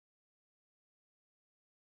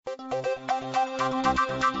Hi,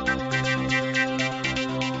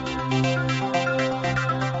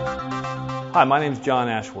 my name is John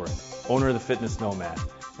Ashworth, owner of the Fitness Nomad.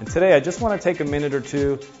 And today I just want to take a minute or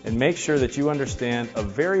two and make sure that you understand a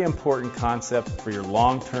very important concept for your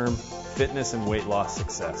long-term fitness and weight loss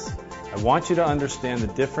success. I want you to understand the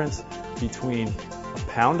difference between a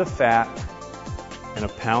pound of fat and a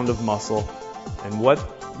pound of muscle and what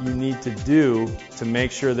you need to do to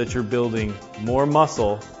make sure that you're building more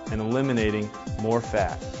muscle and eliminating more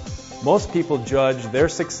fat. Most people judge their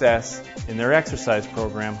success in their exercise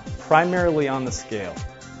program primarily on the scale.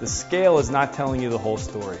 The scale is not telling you the whole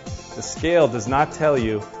story. The scale does not tell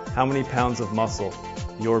you how many pounds of muscle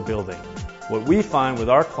you're building. What we find with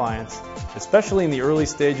our clients, especially in the early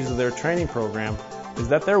stages of their training program, is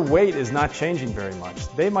that their weight is not changing very much.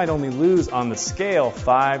 They might only lose on the scale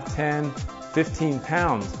 5, 10, 15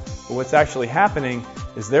 pounds. But what's actually happening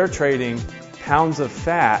is they're trading pounds of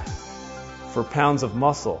fat for pounds of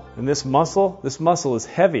muscle. And this muscle is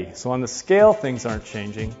heavy. So on the scale, things aren't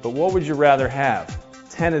changing. But what would you rather have?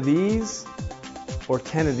 10 of these or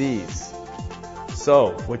 10 of these?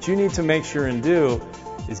 So what you need to make sure and do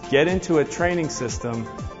is get into a training system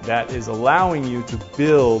that is allowing you to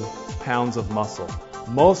build pounds of muscle.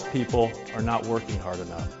 Most people are not working hard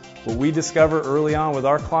enough. What we discover early on with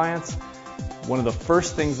our clients, one of the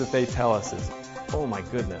first things that they tell us is, oh my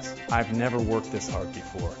goodness, I've never worked this hard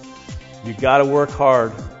before. You got to work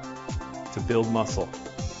hard to build muscle.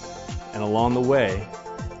 And along the way,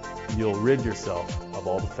 you'll rid yourself of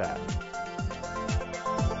all the fat.